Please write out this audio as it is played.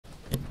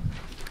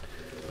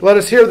Let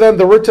us hear then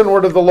the written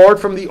word of the Lord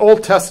from the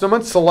Old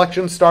Testament,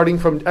 selection starting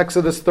from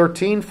Exodus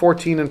 13,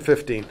 14, and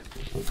 15.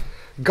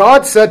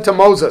 God said to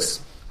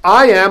Moses,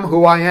 I am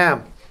who I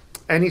am.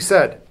 And he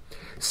said,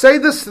 say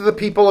this to the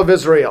people of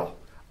Israel,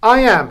 I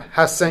am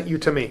has sent you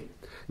to me.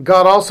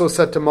 God also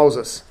said to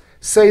Moses,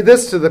 say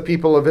this to the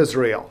people of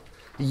Israel,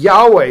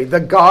 Yahweh, the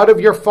God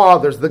of your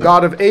fathers, the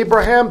God of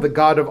Abraham, the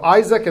God of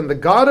Isaac, and the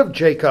God of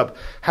Jacob,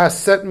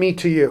 has sent me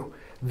to you.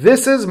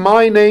 This is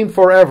my name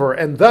forever,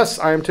 and thus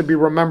I am to be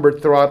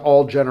remembered throughout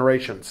all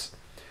generations.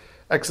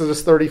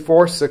 Exodus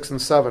 34, 6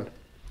 and 7.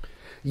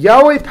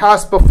 Yahweh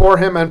passed before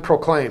him and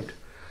proclaimed,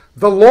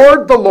 the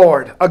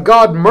Lord, a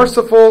God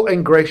merciful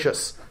and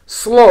gracious,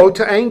 slow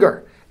to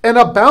anger, and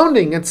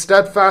abounding in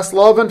steadfast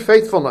love and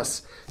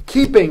faithfulness,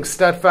 keeping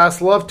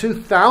steadfast love to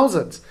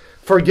thousands,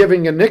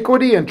 forgiving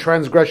iniquity and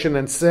transgression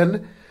and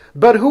sin,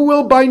 but who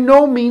will by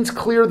no means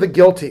clear the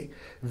guilty,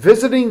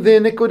 visiting the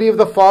iniquity of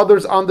the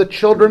fathers on the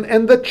children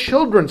and the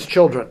children's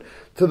children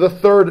to the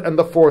third and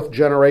the fourth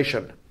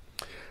generation.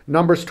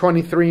 Numbers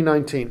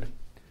 23:19.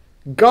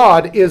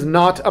 God is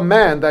not a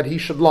man that he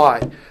should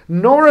lie,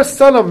 nor a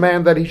son of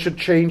man that he should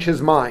change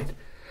his mind.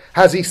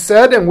 Has he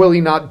said, and will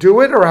he not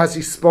do it? Or has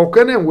he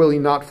spoken, and will he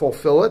not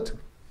fulfill it?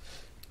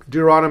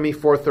 Deuteronomy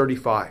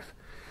 4:35.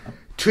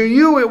 To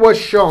you it was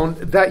shown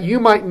that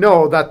you might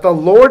know that the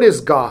Lord is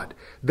God.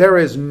 There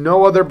is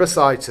no other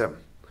besides him.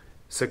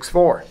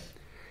 6:4.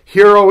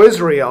 Hear, O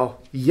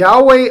Israel,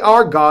 Yahweh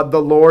our God,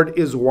 the Lord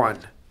is one.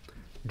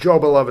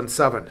 Job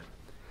 11:7.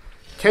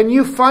 Can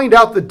you find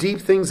out the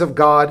deep things of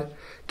God?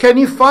 Can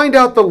you find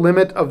out the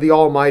limit of the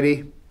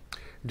Almighty?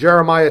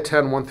 Jeremiah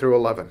 10:1 through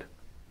 11.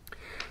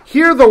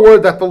 Hear the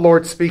word that the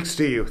Lord speaks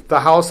to you,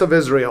 the house of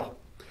Israel.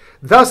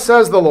 Thus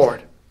says the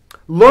Lord,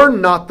 learn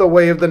not the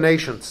way of the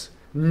nations,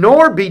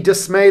 nor be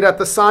dismayed at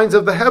the signs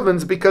of the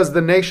heavens, because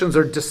the nations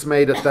are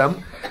dismayed at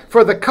them,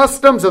 for the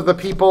customs of the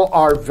people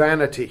are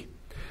vanity.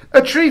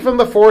 A tree from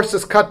the forest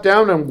is cut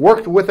down and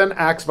worked with an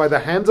axe by the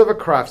hands of a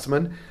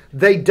craftsman.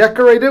 They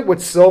decorate it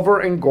with silver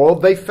and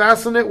gold. They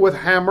fasten it with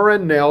hammer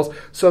and nails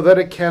so that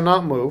it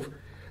cannot move.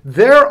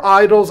 Their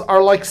idols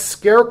are like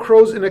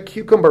scarecrows in a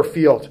cucumber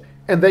field,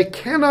 and they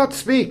cannot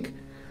speak.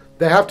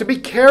 They have to be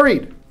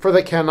carried, for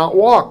they cannot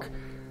walk.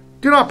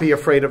 Do not be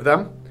afraid of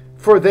them,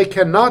 for they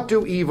cannot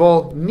do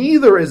evil,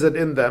 neither is it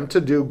in them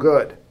to do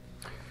good.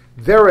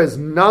 There is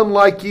none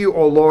like you,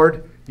 O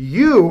Lord.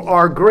 You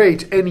are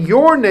great, and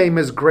your name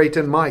is great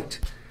in might.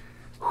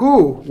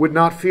 Who would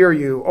not fear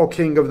you, O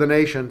King of the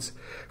nations?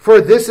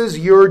 For this is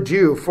your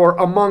due, for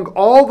among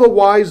all the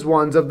wise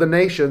ones of the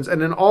nations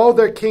and in all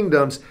their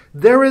kingdoms,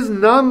 there is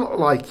none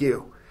like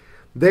you.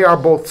 They are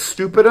both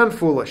stupid and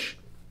foolish.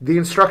 The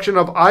instruction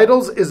of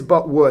idols is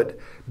but wood.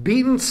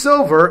 Beaten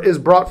silver is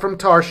brought from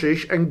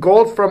Tarshish, and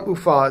gold from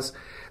Uphaz.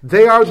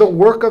 They are the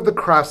work of the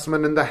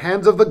craftsman in the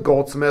hands of the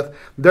goldsmith.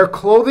 Their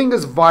clothing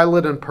is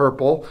violet and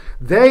purple.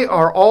 They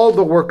are all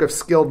the work of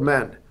skilled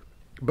men.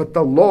 But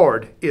the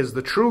Lord is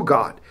the true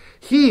God.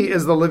 He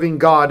is the living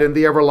God and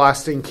the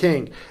everlasting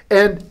King.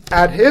 And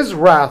at his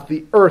wrath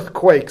the earth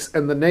quakes,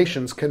 and the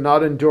nations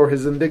cannot endure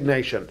his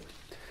indignation.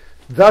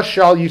 Thus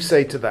shall you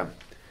say to them,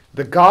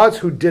 the gods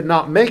who did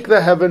not make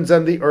the heavens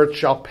and the earth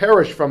shall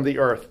perish from the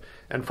earth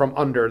and from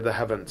under the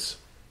heavens.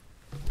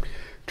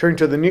 Turn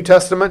to the New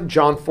Testament,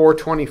 John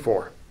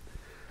 4:24.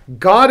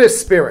 God is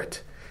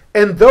spirit,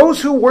 and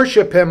those who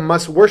worship him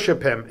must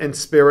worship him in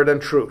spirit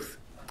and truth.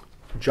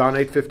 John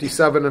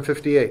 8:57 and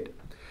 58.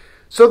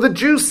 So the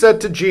Jews said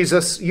to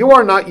Jesus, you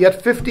are not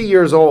yet 50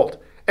 years old,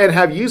 and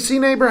have you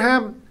seen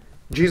Abraham?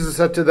 Jesus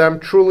said to them,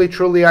 truly,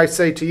 truly, I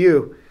say to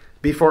you,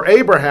 before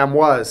Abraham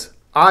was,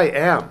 I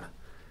am.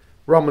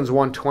 Romans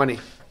 1:20.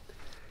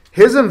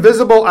 His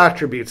invisible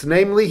attributes,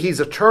 namely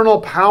his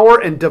eternal power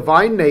and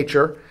divine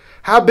nature,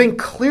 have been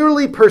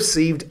clearly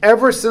perceived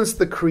ever since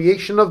the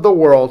creation of the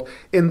world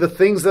in the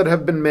things that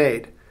have been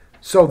made.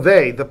 So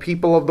they, the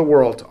people of the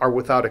world, are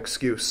without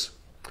excuse.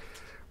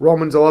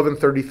 Romans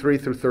 11:33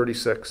 through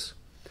 36.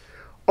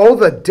 Oh,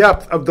 the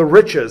depth of the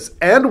riches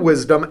and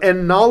wisdom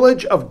and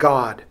knowledge of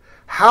God!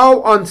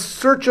 How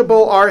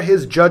unsearchable are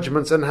his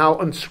judgments and how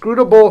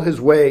inscrutable his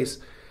ways!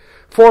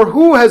 For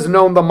who has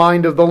known the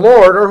mind of the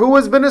Lord, or who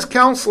has been his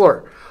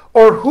counselor,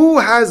 or who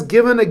has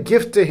given a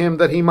gift to him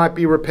that he might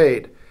be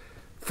repaid?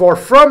 For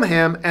from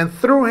him and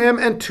through him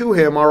and to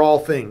him are all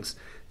things.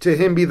 To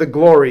him be the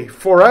glory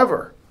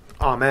forever.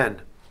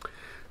 Amen.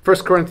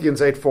 1 Corinthians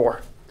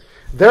 8:4.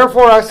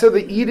 Therefore, as to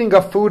the eating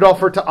of food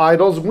offered to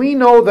idols, we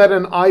know that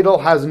an idol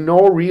has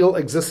no real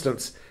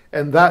existence,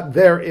 and that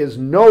there is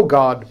no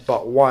God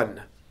but one.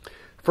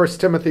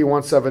 1 Timothy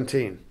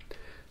 1:17.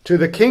 To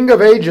the King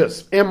of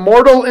ages,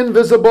 immortal,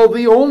 invisible,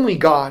 the only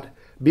God,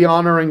 be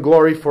honor and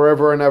glory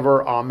forever and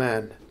ever.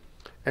 Amen.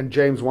 And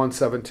James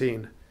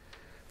 1:17.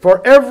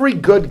 For every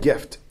good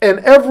gift and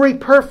every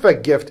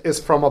perfect gift is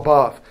from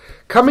above,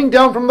 coming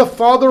down from the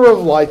Father of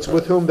lights,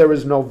 with whom there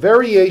is no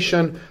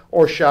variation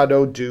or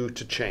shadow due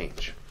to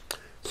change.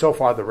 So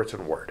far the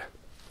written word.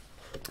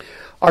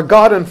 Our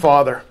God and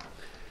Father,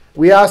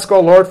 we ask, O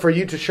Lord, for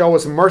you to show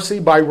us mercy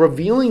by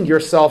revealing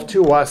yourself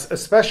to us,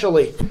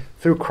 especially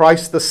through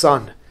Christ the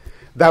Son,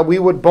 that we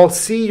would both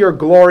see your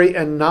glory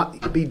and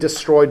not be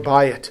destroyed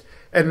by it,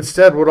 and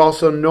instead would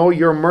also know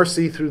your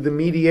mercy through the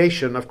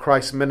mediation of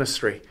Christ's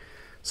ministry.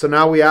 So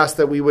now we ask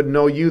that we would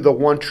know you, the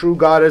one true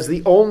God, as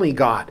the only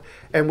God,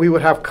 and we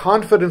would have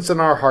confidence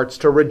in our hearts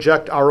to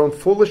reject our own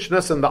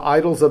foolishness and the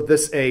idols of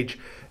this age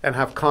and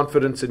have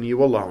confidence in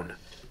you alone.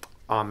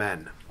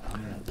 Amen.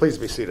 Amen. Please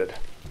be seated.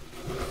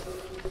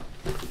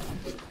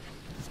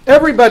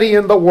 Everybody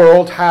in the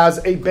world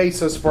has a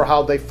basis for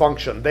how they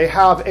function. They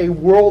have a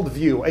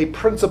worldview, a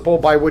principle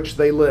by which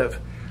they live.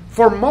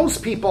 For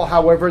most people,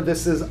 however,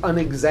 this is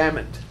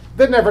unexamined.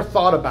 They never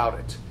thought about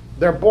it.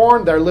 They're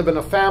born, they live in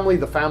a family,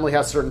 the family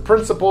has certain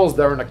principles,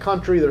 they're in a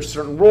country, there's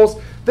certain rules.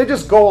 They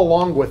just go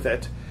along with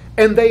it.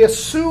 And they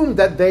assume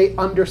that they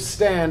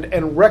understand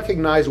and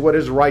recognize what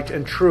is right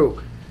and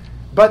true.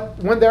 But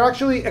when they're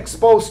actually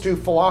exposed to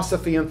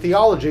philosophy and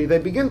theology, they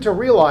begin to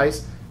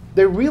realize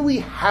they really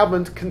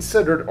haven't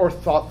considered or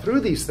thought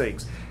through these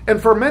things.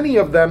 And for many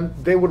of them,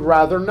 they would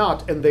rather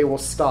not, and they will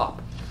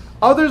stop.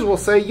 Others will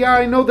say, yeah,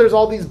 I know there's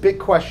all these big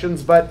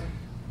questions, but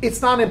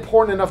it's not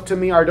important enough to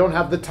me, or I don't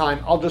have the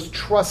time. I'll just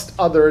trust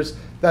others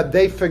that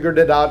they figured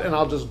it out, and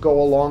I'll just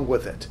go along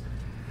with it.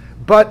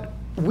 But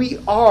we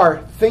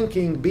are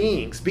thinking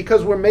beings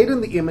because we're made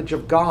in the image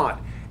of God.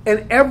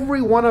 And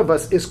every one of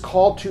us is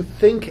called to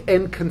think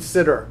and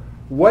consider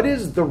what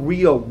is the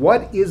real,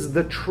 what is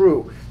the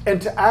true,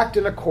 and to act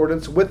in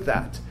accordance with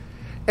that.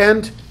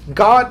 And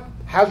God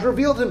has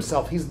revealed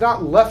himself. He's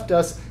not left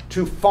us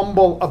to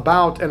fumble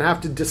about and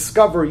have to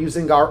discover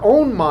using our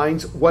own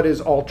minds what is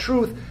all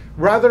truth.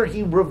 Rather,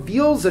 he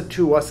reveals it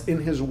to us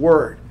in his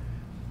word.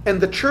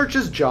 And the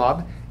church's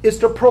job is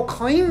to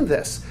proclaim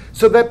this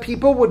so that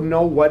people would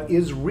know what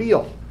is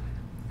real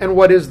and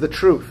what is the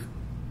truth.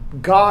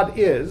 God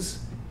is,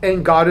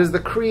 and God is the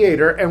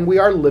creator, and we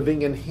are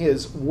living in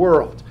his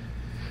world.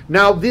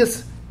 Now,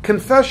 this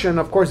confession,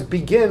 of course,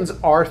 begins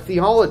our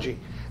theology.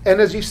 And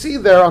as you see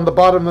there on the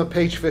bottom of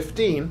page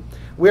 15,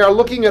 we are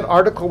looking at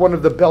Article 1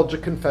 of the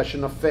Belgic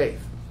Confession of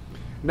Faith.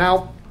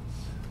 Now,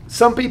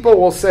 some people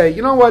will say,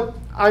 you know what,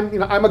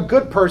 I'm a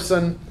good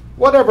person.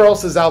 Whatever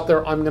else is out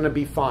there, I'm going to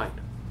be fine.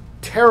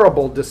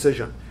 Terrible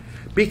decision.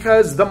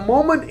 Because the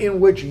moment in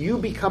which you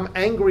become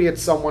angry at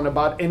someone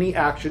about any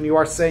action, you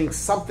are saying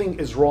something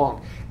is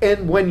wrong.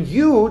 And when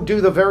you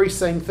do the very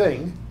same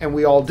thing, and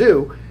we all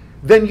do,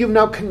 then you've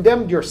now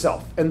condemned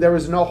yourself, and there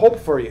is no hope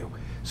for you.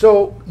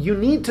 So you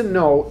need to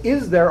know,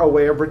 is there a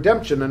way of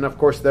redemption? And of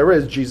course there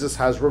is. Jesus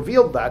has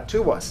revealed that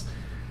to us.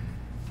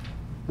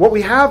 What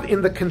we have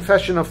in the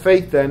Confession of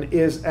Faith then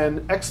is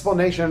an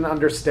explanation and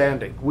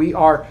understanding. We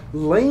are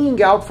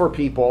laying out for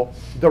people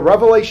the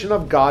revelation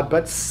of God,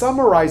 but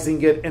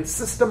summarizing it and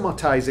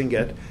systematizing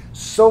it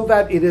so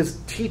that it is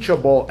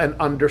teachable and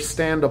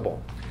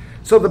understandable.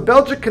 So the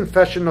Belgic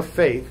Confession of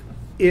Faith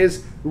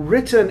is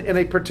written in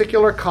a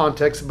particular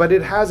context, but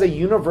it has a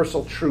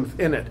universal truth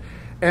in it.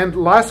 And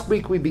last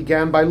week we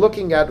began by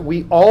looking at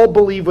we all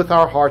believe with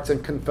our hearts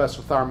and confess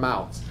with our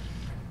mouths.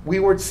 We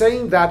were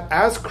saying that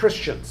as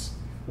Christians,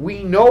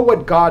 we know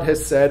what God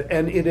has said,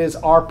 and it is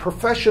our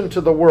profession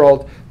to the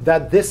world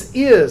that this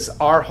is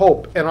our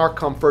hope and our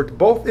comfort,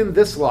 both in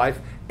this life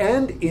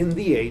and in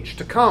the age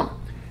to come.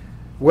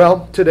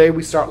 Well, today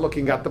we start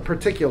looking at the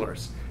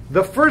particulars.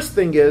 The first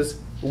thing is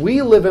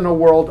we live in a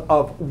world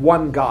of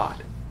one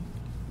God.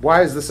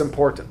 Why is this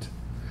important?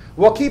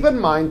 Well, keep in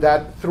mind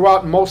that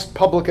throughout most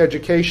public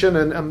education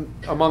and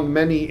among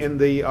many in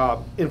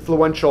the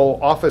influential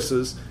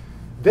offices,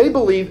 they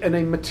believe in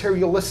a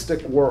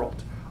materialistic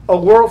world, a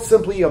world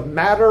simply of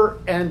matter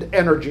and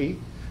energy,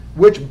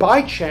 which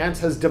by chance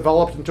has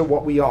developed into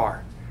what we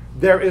are.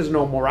 There is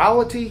no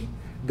morality,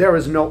 there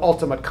is no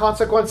ultimate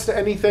consequence to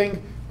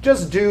anything,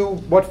 just do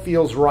what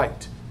feels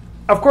right.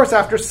 Of course,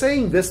 after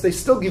saying this, they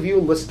still give you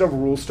a list of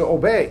rules to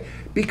obey,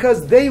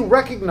 because they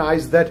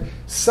recognize that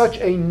such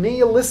a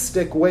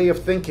nihilistic way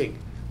of thinking,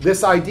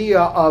 this idea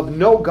of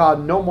no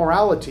God, no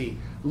morality,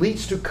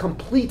 leads to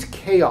complete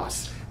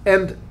chaos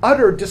and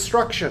utter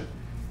destruction.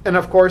 And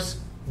of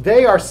course,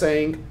 they are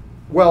saying,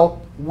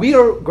 well, we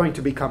are going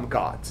to become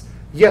gods.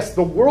 Yes,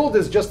 the world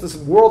is just this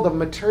world of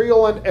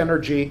material and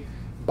energy.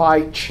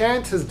 By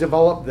chance has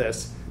developed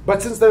this,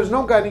 but since there's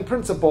no guiding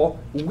principle,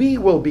 we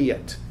will be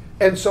it.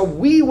 And so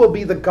we will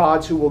be the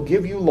gods who will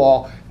give you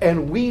law,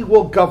 and we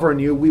will govern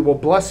you. We will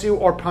bless you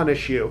or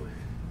punish you.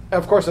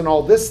 Of course, in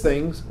all these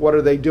things, what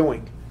are they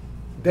doing?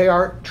 They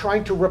are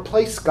trying to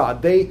replace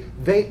God.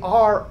 They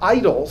are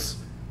idols,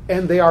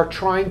 and they are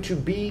trying to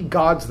be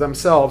gods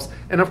themselves.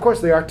 And of course,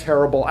 they are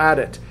terrible at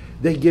it.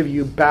 They give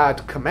you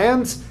bad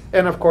commands,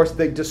 and of course,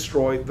 they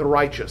destroy the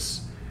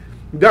righteous.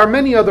 There are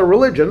many other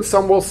religions.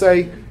 Some will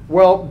say,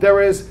 well,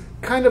 there is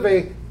kind of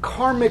a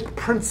karmic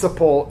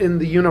principle in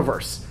the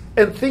universe,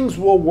 and things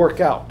will work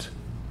out.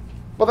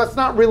 Well, that's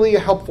not really a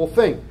helpful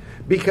thing,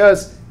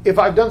 because if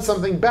I've done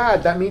something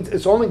bad, that means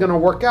it's only going to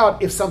work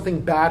out if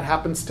something bad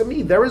happens to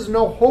me. There is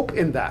no hope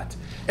in that.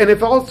 And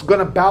if all it's going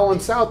to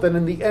balance out, then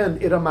in the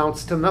end, it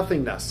amounts to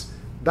nothingness.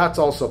 That's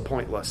also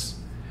pointless.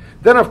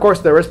 Then, of course,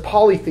 there is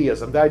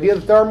polytheism, the idea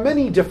that there are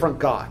many different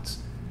gods.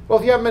 Well,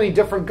 if you have many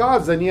different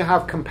gods, then you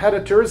have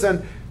competitors,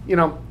 and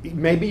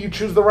maybe you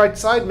choose the right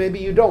side, maybe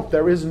you don't.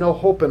 There is no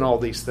hope in all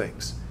these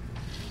things.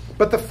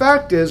 But the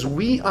fact is,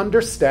 we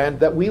understand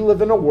that we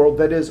live in a world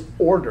that is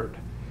ordered.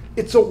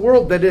 It's a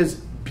world that is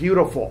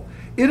beautiful.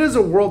 It is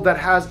a world that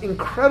has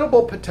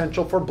incredible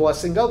potential for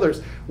blessing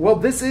others. Well,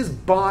 this is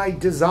by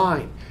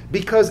design,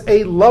 because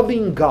a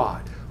loving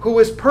God, who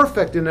is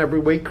perfect in every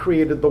way,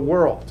 created the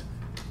world.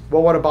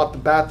 Well, what about the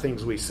bad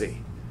things we see?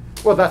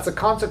 Well, that's a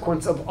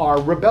consequence of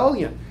our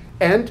rebellion.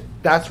 And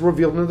that's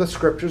revealed in the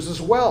scriptures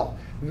as well.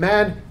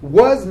 Man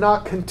was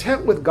not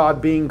content with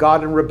God being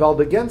God and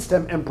rebelled against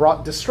him and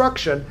brought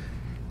destruction.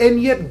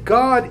 And yet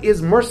God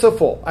is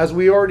merciful, as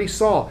we already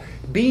saw.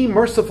 Be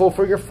merciful,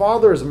 for your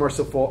Father is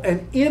merciful.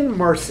 And in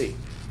mercy,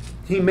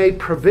 he made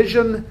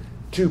provision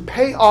to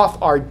pay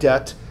off our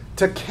debt,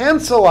 to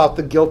cancel out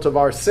the guilt of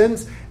our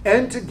sins,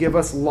 and to give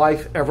us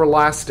life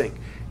everlasting.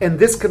 And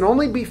this can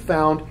only be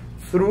found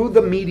through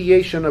the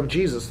mediation of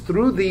Jesus,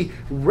 through the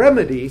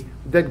remedy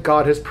that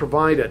God has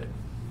provided.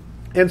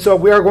 And so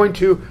we are going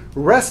to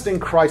rest in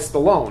Christ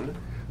alone.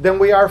 Then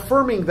we are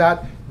affirming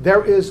that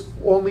there is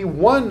only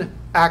one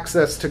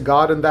access to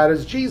God, and that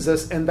is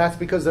Jesus, and that's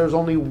because there's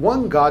only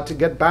one God to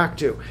get back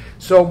to.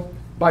 So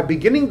by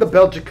beginning the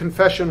Belgic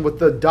Confession with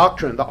the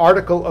doctrine, the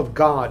article of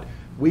God,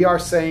 we are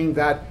saying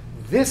that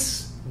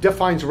this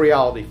defines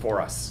reality for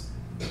us.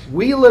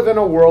 We live in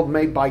a world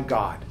made by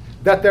God,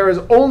 that there is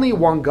only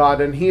one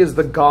God, and he is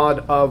the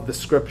God of the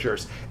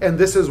scriptures. And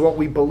this is what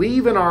we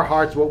believe in our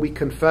hearts, what we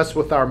confess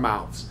with our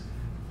mouths.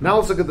 Now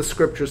let's look at the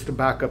scriptures to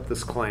back up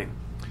this claim.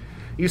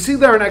 You see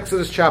there in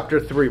Exodus chapter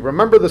 3,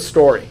 remember the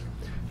story.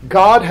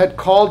 God had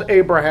called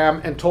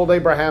Abraham and told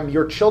Abraham,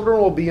 your children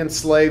will be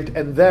enslaved,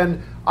 and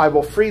then I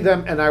will free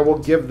them and I will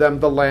give them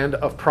the land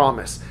of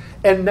promise.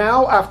 And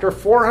now, after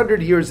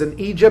 400 years in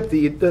Egypt,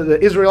 the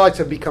Israelites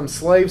have become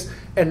slaves,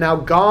 and now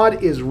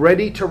God is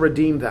ready to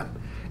redeem them.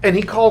 And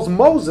he calls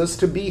Moses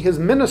to be his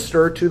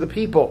minister to the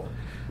people.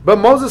 But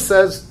Moses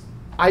says,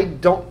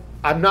 I'm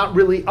not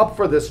really up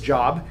for this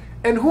job.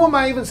 And who am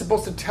I even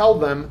supposed to tell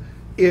them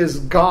is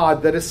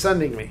God that is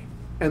sending me?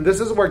 And this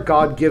is where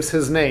God gives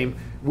his name.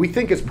 We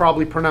think it's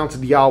probably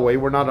pronounced Yahweh.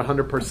 We're not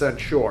 100%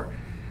 sure.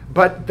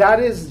 But that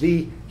is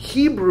the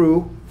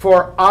Hebrew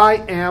for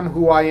I am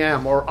who I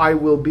am, or I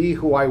will be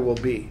who I will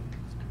be.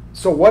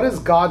 So what is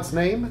God's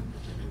name?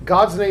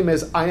 God's name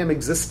is I am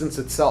existence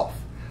itself.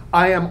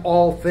 I am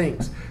all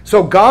things.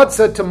 So God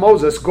said to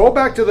Moses, go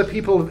back to the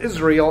people of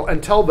Israel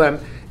and tell them,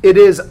 it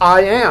is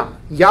I am,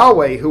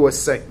 Yahweh, who has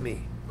sent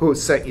me, who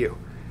has sent you.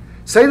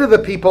 Say to the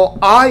people,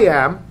 I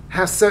am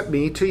has sent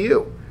me to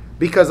you,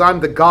 because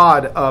I'm the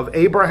God of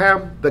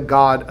Abraham, the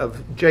God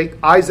of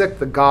Isaac,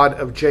 the God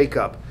of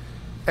Jacob.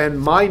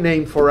 And my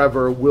name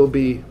will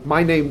be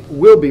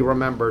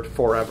remembered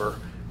forever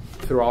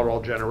throughout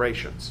all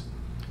generations.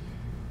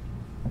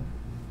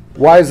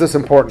 Why is this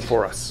important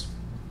for us?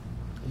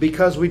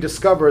 Because we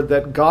discovered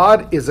that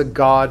God is a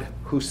God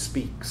who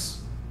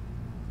speaks.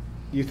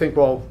 You think,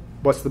 well,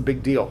 what's the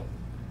big deal?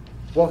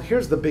 Well,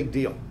 here's the big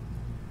deal.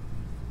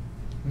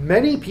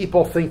 Many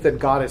people think that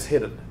God is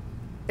hidden,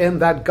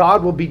 and that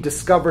God will be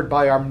discovered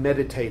by our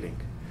meditating,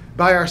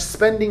 by our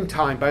spending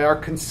time, by our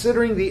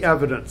considering the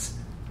evidence.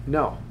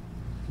 No.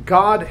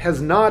 God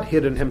has not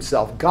hidden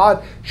himself.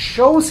 God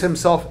shows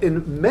himself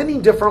in many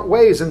different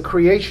ways in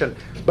creation,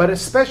 but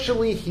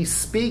especially he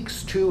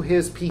speaks to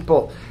his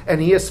people. And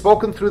he has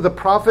spoken through the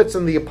prophets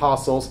and the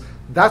apostles.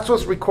 That's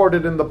what's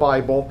recorded in the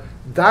Bible.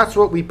 That's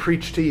what we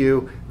preach to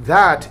you.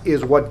 That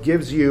is what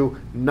gives you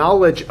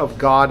knowledge of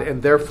God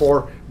and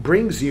therefore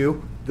brings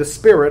you the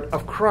Spirit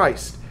of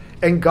Christ.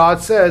 And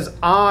God says,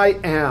 I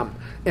am,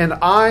 and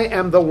I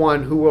am the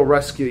one who will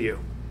rescue you.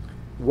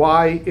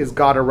 Why is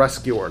God a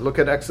rescuer? Look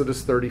at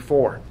Exodus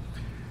 34.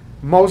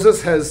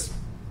 Moses has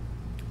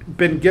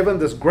been given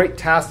this great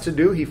task to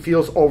do. He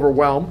feels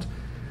overwhelmed.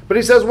 But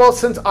he says, well,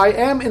 since I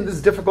am in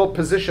this difficult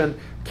position,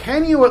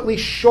 can you at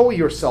least show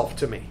yourself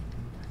to me?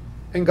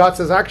 And God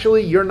says,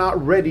 actually, you're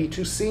not ready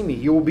to see me.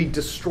 You will be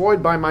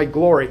destroyed by my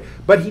glory.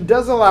 But he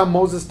does allow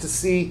Moses to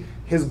see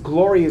his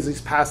glory as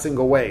he's passing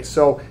away.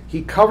 So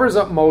he covers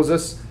up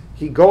Moses.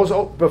 He goes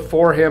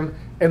before him.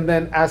 And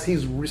then as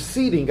he's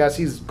receding, as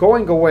he's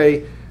going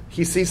away,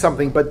 he sees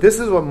something. But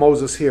this is what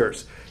Moses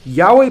hears.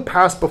 Yahweh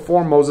passed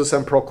before Moses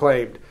and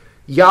proclaimed,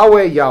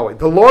 Yahweh, Yahweh,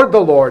 the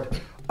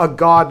Lord, a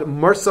God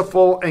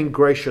merciful and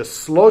gracious,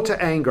 slow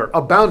to anger,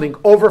 abounding,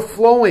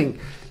 overflowing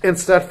in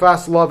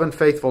steadfast love and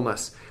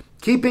faithfulness,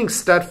 keeping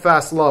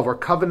steadfast love or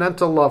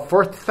covenantal love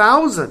for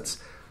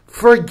thousands,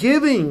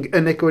 forgiving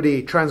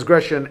iniquity,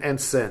 transgression,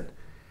 and sin,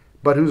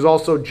 but who's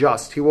also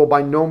just. He will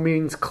by no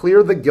means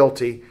clear the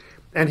guilty,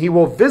 and he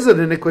will visit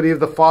iniquity of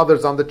the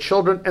fathers on the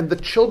children and the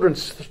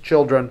children's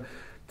children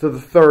to the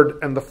third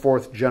and the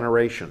fourth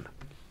generation.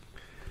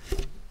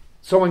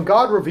 So when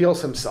God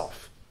reveals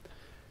himself,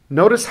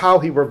 notice how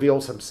he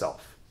reveals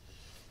himself.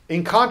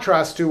 In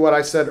contrast to what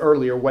I said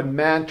earlier, when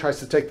man tries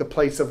to take the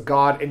place of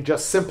God and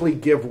just simply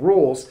give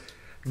rules,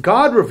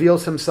 God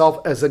reveals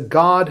himself as a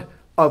God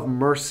of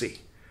mercy,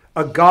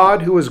 a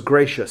God who is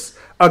gracious,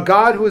 a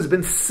God who has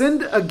been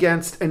sinned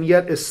against and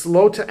yet is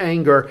slow to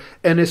anger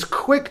and is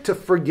quick to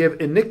forgive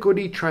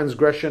iniquity,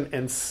 transgression,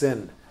 and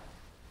sin.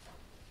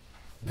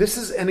 This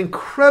is an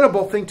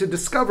incredible thing to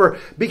discover,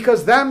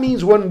 because that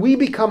means when we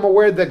become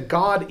aware that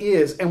God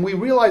is and we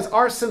realize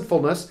our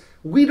sinfulness,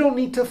 we don't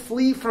need to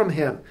flee from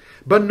him.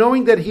 But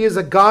knowing that he is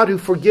a God who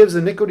forgives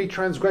iniquity,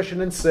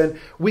 transgression, and sin,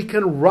 we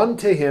can run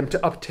to him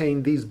to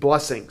obtain these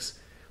blessings.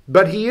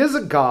 But he is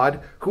a God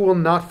who will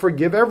not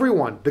forgive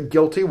everyone. The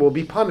guilty will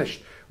be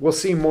punished. We'll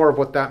see more of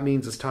what that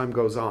means as time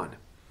goes on.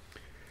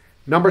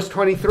 Numbers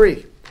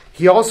 23.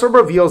 He also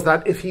reveals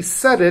that if he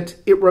said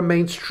it, it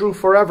remains true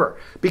forever.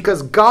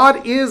 Because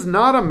God is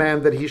not a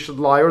man that he should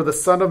lie, or the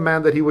son of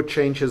man that he would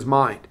change his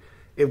mind.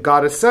 If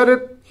God has said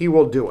it, he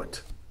will do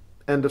it.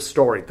 End of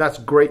story. That's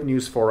great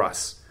news for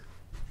us.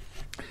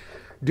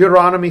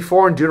 Deuteronomy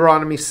 4 and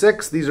Deuteronomy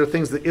 6, these are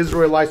things the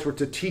Israelites were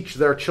to teach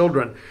their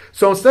children.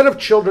 So instead of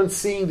children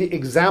seeing the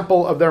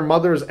example of their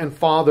mothers and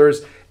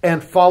fathers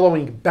and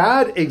following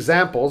bad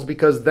examples,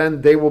 because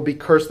then they will be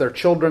cursed, their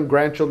children,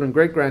 grandchildren,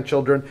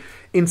 great-grandchildren,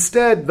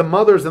 instead the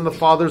mothers and the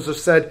fathers have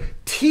said,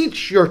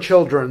 teach your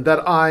children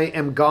that I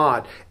am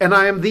God, and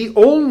I am the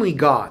only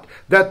God,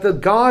 that the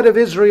God of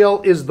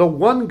Israel is the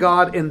one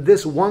God, and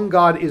this one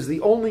God is the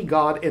only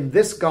God, and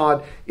this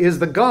God is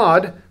the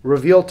God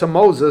revealed to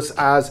Moses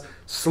as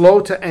slow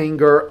to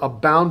anger,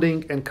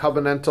 abounding in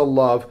covenantal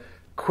love,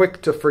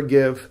 quick to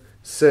forgive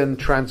sin,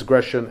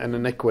 transgression, and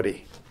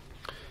iniquity.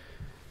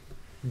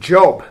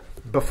 Job,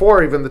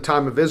 before even the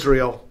time of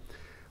Israel,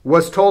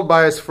 was told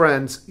by his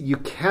friends, you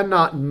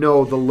cannot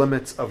know the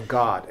limits of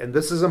God. And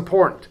this is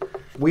important.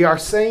 We are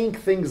saying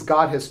things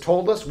God has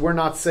told us. We're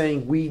not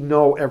saying we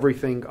know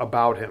everything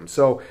about him.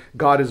 So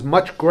God is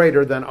much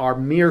greater than our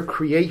mere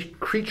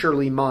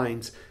creaturely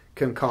minds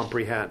can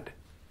comprehend.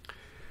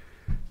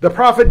 The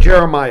prophet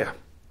Jeremiah.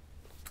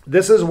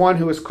 This is one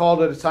who is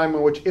called at a time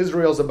in which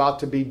Israel is about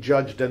to be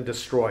judged and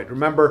destroyed.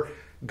 Remember,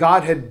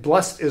 God had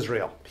blessed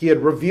Israel. He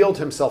had revealed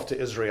himself to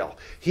Israel.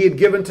 He had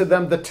given to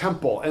them the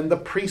temple and the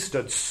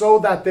priesthood so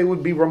that they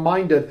would be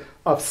reminded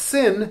of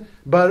sin,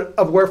 but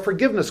of where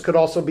forgiveness could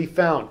also be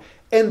found.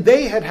 And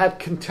they had had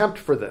contempt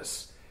for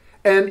this.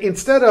 And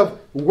instead of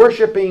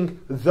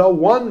worshiping the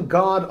one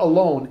God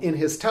alone in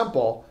his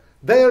temple,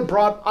 they had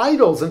brought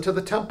idols into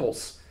the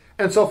temples.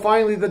 And so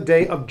finally the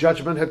day of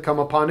judgment had come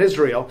upon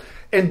Israel.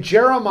 And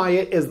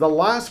Jeremiah is the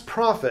last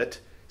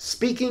prophet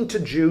speaking to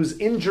Jews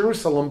in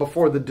Jerusalem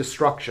before the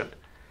destruction.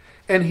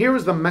 And here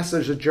is the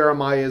message that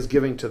Jeremiah is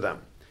giving to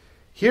them.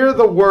 Hear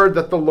the word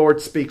that the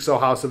Lord speaks, O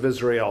house of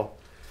Israel.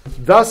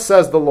 Thus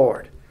says the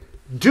Lord,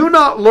 do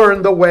not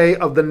learn the way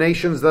of the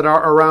nations that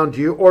are around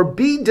you, or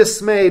be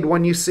dismayed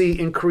when you see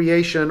in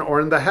creation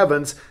or in the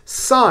heavens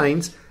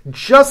signs,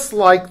 just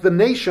like the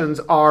nations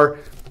are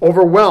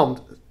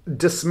overwhelmed,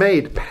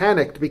 dismayed,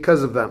 panicked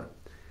because of them.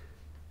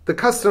 The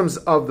customs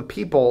of the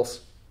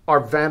peoples are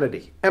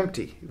vanity,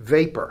 empty,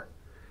 vapor.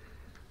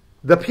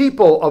 The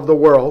people of the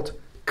world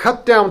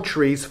cut down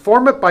trees,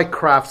 form it by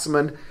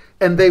craftsmen,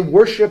 and they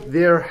worship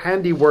their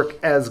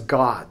handiwork as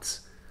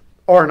gods.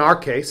 Or in our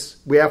case,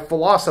 we have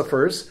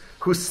philosophers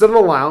who sit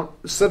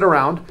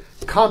around,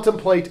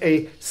 contemplate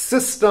a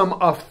system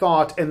of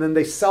thought, and then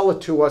they sell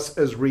it to us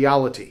as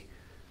reality.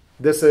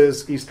 This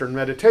is Eastern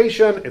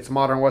meditation, it's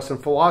modern Western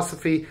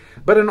philosophy,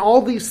 but in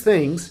all these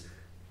things,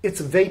 it's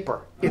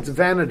vapor, it's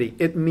vanity,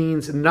 it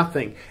means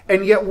nothing.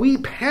 And yet we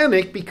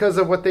panic because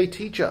of what they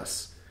teach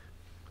us.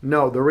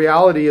 No, the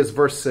reality is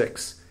verse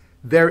 6.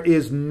 There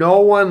is no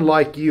one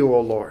like you,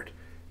 O Lord.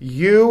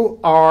 You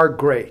are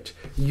great.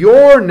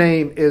 Your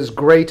name is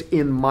great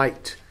in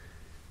might.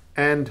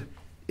 And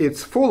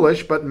it's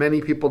foolish, but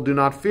many people do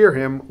not fear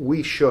him.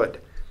 We should.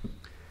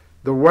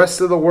 The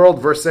rest of the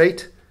world, verse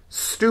 8,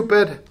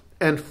 stupid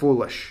and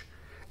foolish.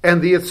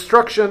 And the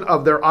instruction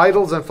of their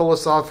idols and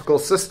philosophical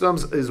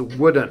systems is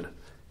wooden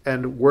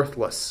and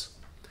worthless.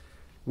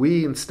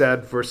 We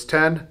instead, verse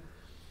 10,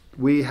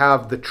 we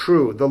have the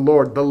true, the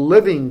Lord, the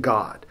living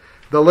God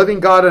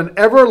and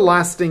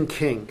everlasting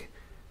King.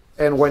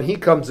 And when he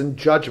comes in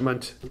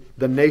judgment,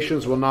 the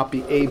nations will not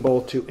be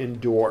able to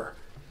endure.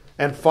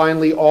 And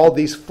finally, all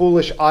these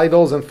foolish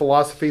idols and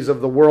philosophies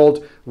of the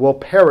world will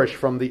perish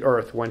from the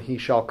earth when he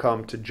shall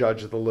come to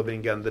judge the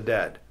living and the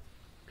dead.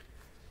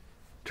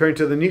 Turning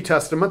to the New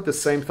Testament, the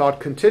same thought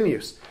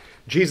continues.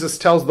 Jesus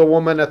tells the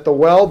woman at the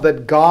well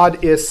that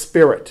God is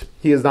spirit.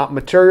 He is not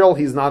material,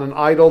 he's not an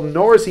idol,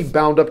 nor is he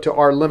bound up to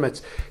our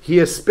limits. He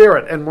is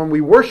spirit, and when we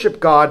worship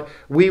God,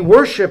 we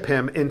worship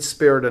him in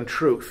spirit and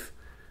truth.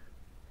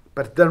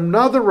 But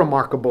another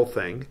remarkable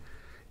thing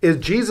is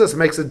Jesus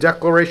makes a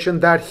declaration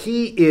that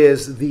he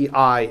is the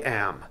I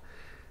am.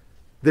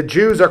 The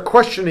Jews are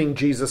questioning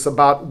Jesus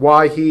about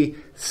why he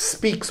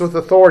speaks with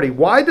authority.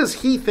 Why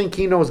does he think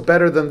he knows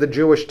better than the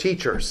Jewish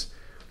teachers?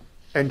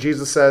 And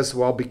Jesus says,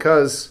 well,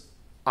 because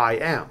I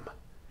am.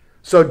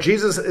 So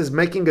Jesus is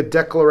making a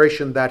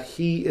declaration that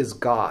he is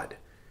God.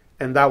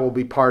 And that will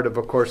be part of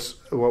course,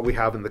 what we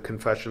have in the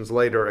confessions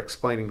later,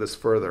 explaining this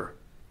further.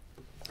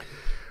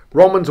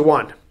 Romans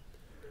 1.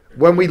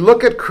 When we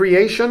look at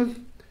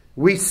creation,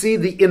 we see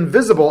the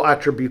invisible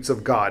attributes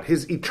of God,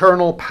 his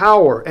eternal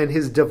power and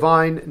his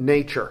divine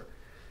nature,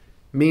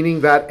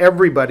 meaning that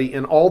everybody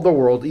in all the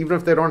world, even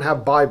if they don't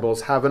have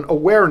Bibles, have an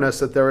awareness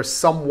that there is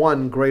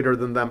someone greater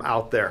than them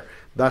out there.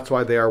 That's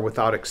why they are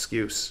without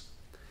excuse.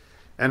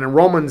 And in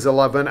Romans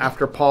 11,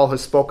 after Paul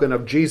has spoken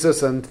of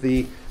Jesus and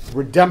the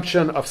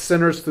redemption of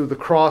sinners through the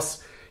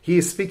cross, he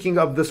is speaking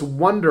of this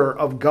wonder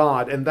of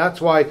God. And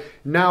that's why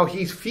now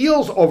he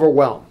feels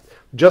overwhelmed.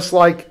 Just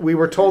like we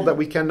were told that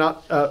we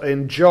cannot,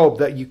 in Job,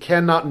 that you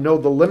cannot know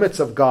the limits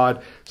of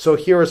God. So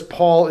here is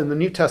Paul in the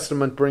New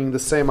Testament bringing the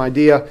same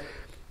idea.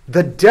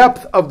 The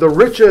depth of the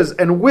riches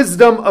and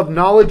wisdom of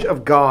knowledge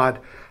of God.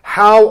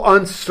 How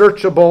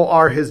unsearchable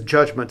are his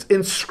judgments,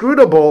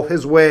 inscrutable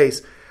his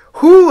ways.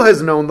 Who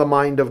has known the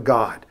mind of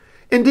God?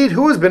 Indeed,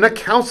 who has been a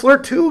counselor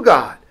to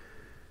God?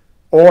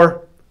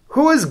 Or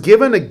who has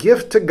given a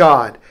gift to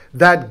God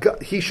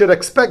that he should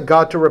expect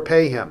God to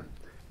repay him?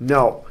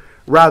 No.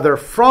 Rather,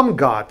 from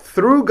God,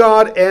 through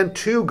God, and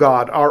to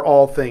God are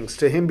all things.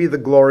 To him be the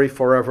glory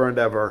forever and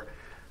ever.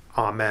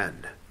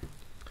 Amen.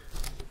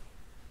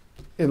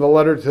 In the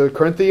letter to the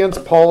Corinthians,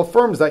 Paul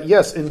affirms that,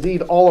 yes,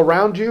 indeed, all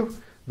around you,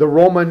 the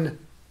Roman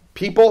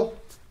people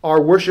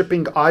are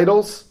worshiping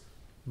idols,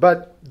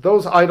 but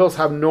those idols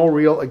have no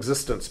real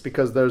existence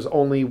because there's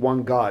only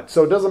one God.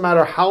 So it doesn't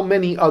matter how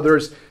many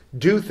others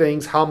do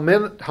things, how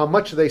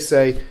much they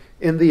say,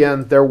 in the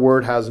end, their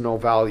word has no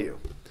value.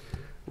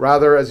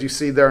 Rather, as you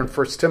see there in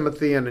 1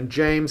 Timothy and in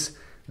James,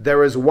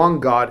 there is one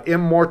God,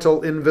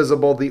 immortal,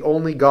 invisible, the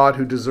only God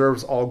who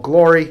deserves all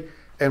glory,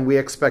 and we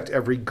expect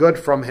every good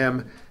from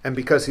him. And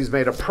because he's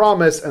made a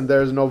promise and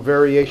there is no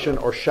variation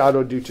or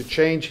shadow due to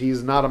change,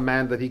 he's not a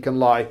man that he can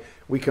lie.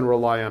 We can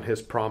rely on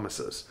his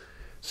promises.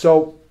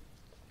 So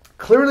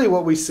clearly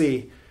what we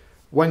see,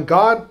 when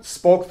God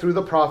spoke through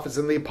the prophets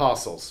and the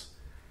apostles,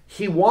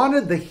 he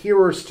wanted the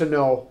hearers to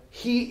know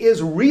he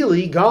is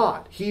really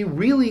God. He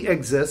really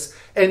exists,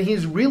 and he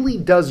really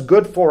does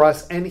good for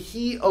us, and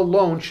he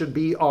alone should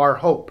be our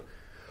hope.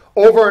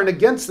 Over and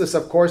against this,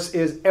 of course,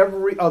 is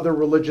every other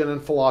religion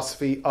and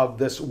philosophy of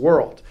this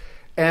world.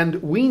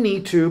 And we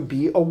need to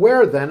be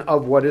aware then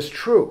of what is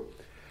true.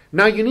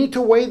 Now, you need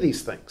to weigh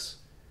these things.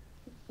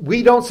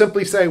 We don't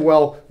simply say,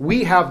 well,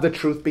 we have the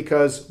truth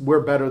because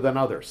we're better than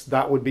others.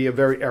 That would be a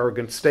very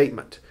arrogant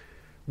statement.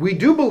 We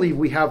do believe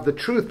we have the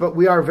truth, but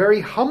we are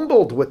very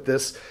humbled with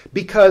this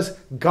because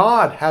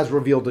God has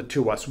revealed it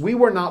to us. We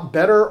were not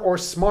better or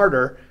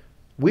smarter.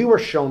 We were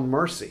shown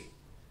mercy.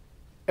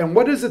 And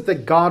what is it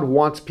that God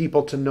wants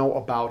people to know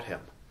about him?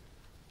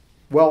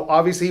 Well,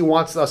 obviously he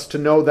wants us to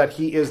know that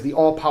he is the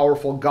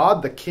all-powerful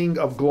God, the King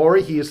of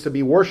glory. He is to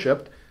be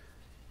worshipped.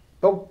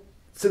 But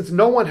since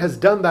no one has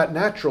done that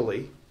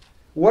naturally,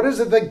 what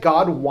is it that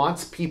God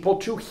wants people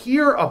to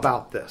hear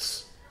about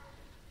this?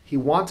 He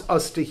wants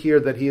us to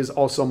hear that he is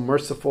also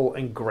merciful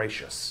and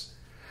gracious.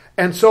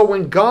 And so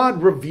when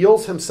God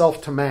reveals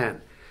himself to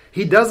man,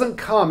 he doesn't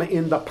come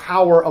in the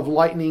power of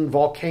lightning,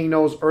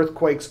 volcanoes,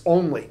 earthquakes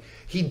only.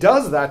 He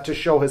does that to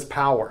show his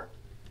power.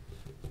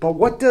 But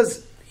what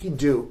does he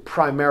do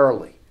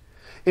primarily?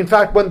 In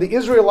fact, when the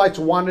Israelites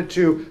wanted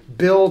to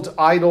build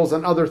idols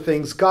and other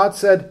things, God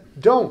said,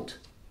 don't.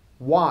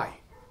 Why?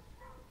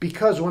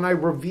 Because when I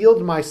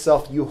revealed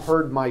myself, you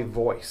heard my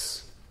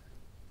voice.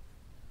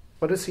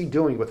 What is he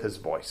doing with his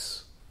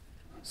voice?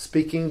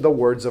 Speaking the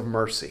words of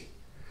mercy,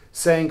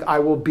 saying, I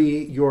will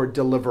be your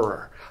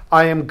deliverer.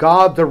 I am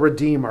God the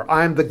Redeemer.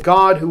 I am the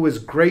God who is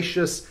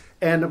gracious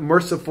and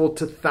merciful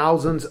to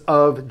thousands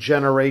of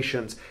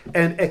generations.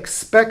 And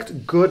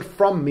expect good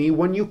from me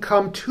when you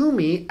come to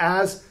me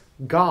as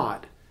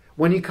God.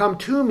 When you come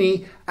to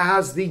me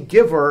as the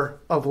giver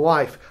of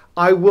life.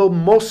 I will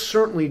most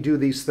certainly do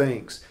these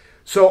things.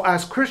 So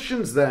as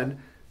Christians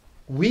then,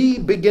 we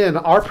begin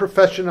our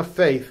profession of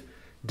faith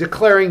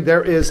declaring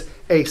there is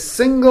a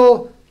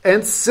single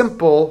and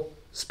simple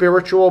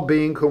spiritual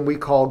being whom we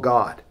call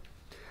God.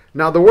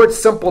 Now, the word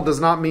simple does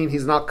not mean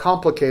he's not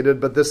complicated,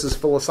 but this is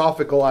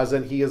philosophical, as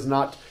in he is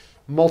not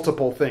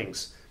multiple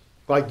things.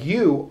 Like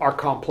you are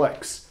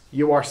complex.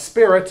 You are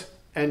spirit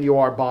and you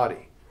are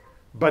body.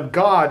 But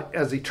God,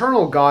 as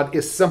eternal God,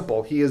 is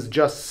simple. He is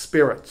just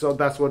spirit. So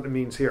that's what it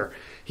means here.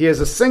 He is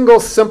a single,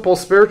 simple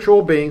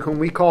spiritual being whom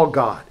we call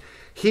God.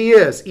 He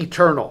is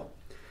eternal.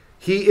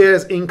 He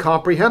is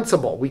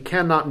incomprehensible. We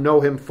cannot know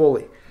him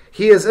fully.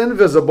 He is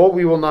invisible.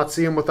 We will not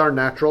see him with our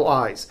natural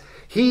eyes.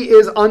 He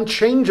is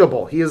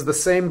unchangeable. He is the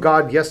same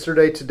God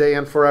yesterday, today,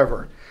 and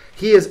forever.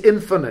 He is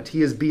infinite.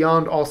 He is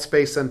beyond all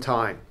space and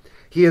time.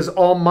 He is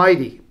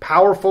almighty,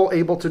 powerful,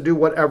 able to do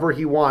whatever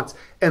he wants.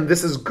 And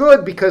this is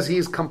good because he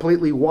is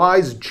completely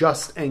wise,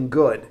 just, and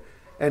good.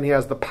 And he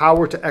has the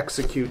power to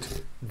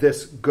execute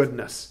this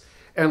goodness.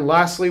 And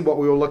lastly, what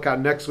we will look at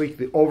next week,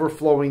 the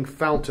overflowing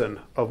fountain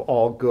of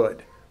all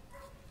good.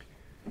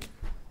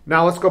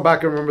 Now let's go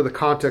back and remember the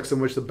context in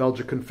which the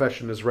Belgic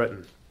Confession is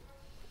written.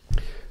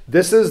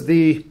 This is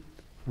the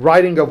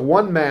writing of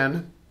one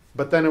man,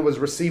 but then it was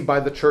received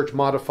by the church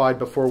modified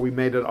before we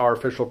made it our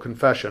official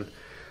confession.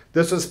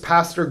 This is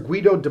Pastor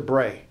Guido de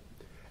Bray.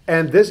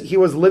 And this, he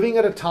was living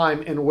at a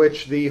time in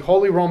which the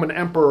Holy Roman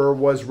Emperor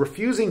was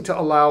refusing to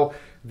allow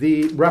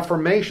the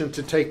Reformation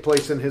to take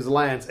place in his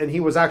lands. And he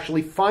was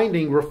actually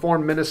finding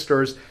Reformed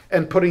ministers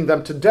and putting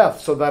them to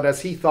death so that,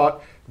 as he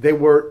thought, they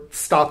were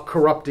stop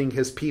corrupting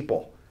his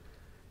people.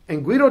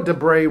 And Guido de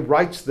Bray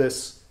writes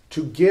this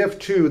to give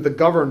to the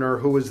governor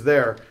who was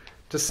there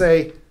to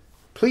say,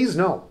 please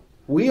know,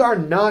 we are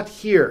not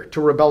here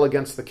to rebel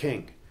against the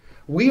king.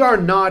 We are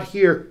not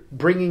here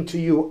bringing to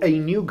you a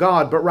new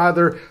God, but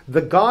rather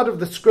the God of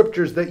the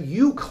scriptures that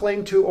you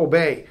claim to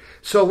obey.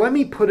 So let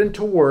me put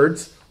into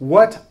words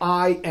what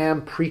I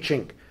am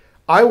preaching.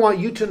 I want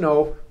you to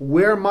know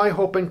where my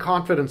hope and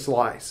confidence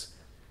lies.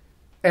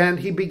 And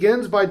he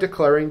begins by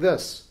declaring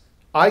this: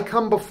 I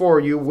come before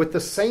you with the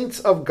saints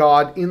of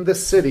God in the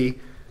city,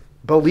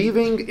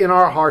 believing in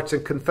our hearts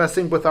and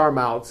confessing with our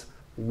mouths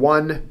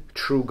one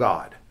true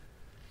God.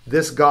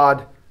 This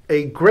God,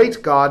 a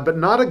great God, but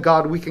not a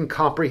God we can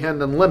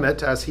comprehend and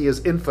limit, as he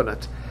is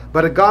infinite,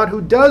 but a God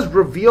who does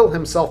reveal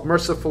himself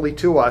mercifully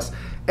to us.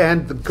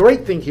 And the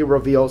great thing he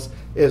reveals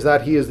is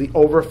that he is the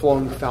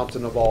overflowing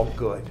fountain of all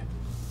good.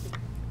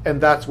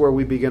 And that's where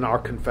we begin our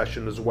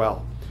confession as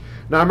well.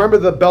 Now remember,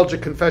 the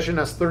Belgic Confession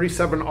has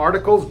 37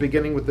 articles,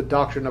 beginning with the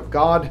doctrine of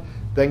God,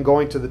 then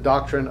going to the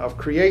doctrine of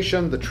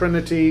creation, the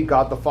Trinity,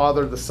 God the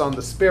Father, the Son,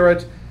 the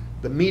Spirit,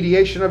 the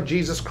mediation of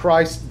Jesus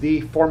Christ,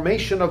 the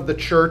formation of the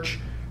church,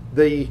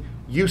 the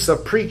use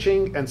of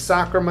preaching and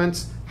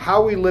sacraments,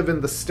 how we live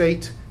in the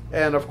state,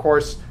 and of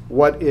course,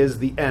 what is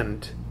the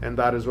end, and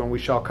that is when we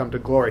shall come to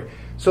glory.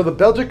 So the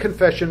Belgic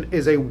Confession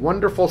is a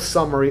wonderful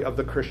summary of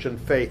the Christian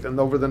faith, and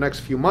over the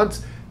next few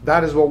months,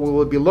 that is what we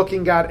will be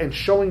looking at and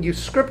showing you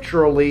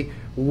scripturally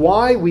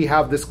why we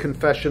have this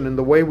confession in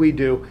the way we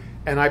do.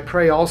 And I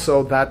pray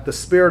also that the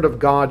Spirit of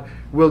God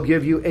will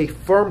give you a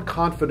firm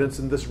confidence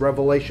in this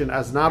revelation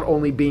as not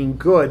only being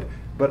good,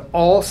 but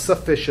all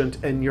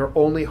sufficient and your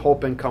only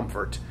hope and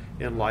comfort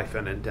in life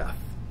and in death.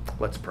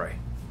 Let's pray.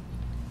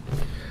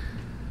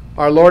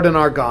 Our Lord and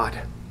our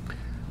God,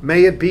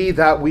 may it be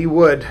that we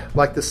would,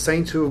 like the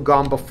saints who have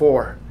gone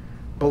before,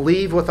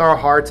 believe with our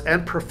hearts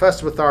and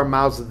profess with our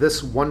mouths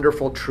this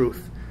wonderful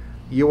truth.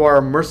 You are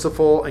a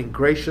merciful and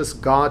gracious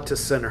God to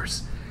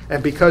sinners.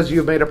 And because you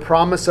have made a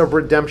promise of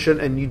redemption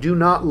and you do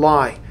not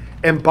lie,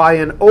 and by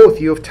an oath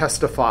you have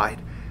testified,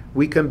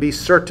 we can be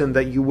certain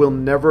that you will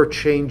never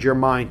change your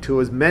mind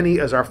to as many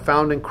as are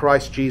found in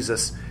Christ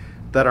Jesus,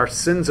 that our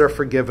sins are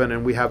forgiven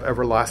and we have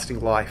everlasting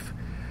life.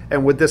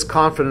 And with this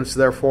confidence,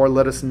 therefore,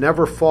 let us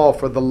never fall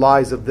for the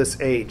lies of this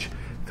age,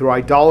 through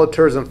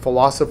idolaters and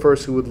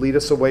philosophers who would lead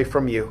us away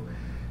from you.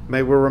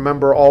 May we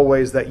remember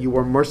always that you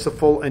were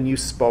merciful and you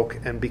spoke,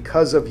 and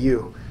because of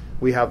you,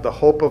 we have the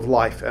hope of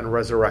life and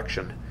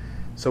resurrection.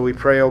 So we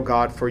pray, O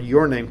God, for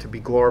your name to be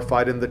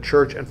glorified in the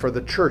church and for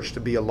the church to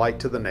be a light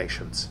to the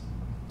nations.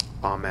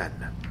 Amen.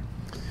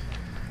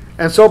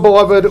 And so,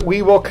 beloved,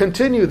 we will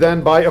continue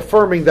then by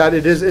affirming that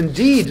it is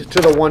indeed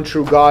to the one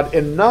true God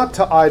and not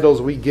to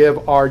idols we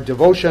give our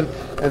devotion.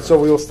 And so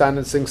we will stand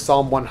and sing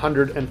Psalm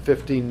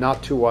 150,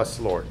 Not to Us,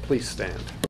 Lord. Please stand.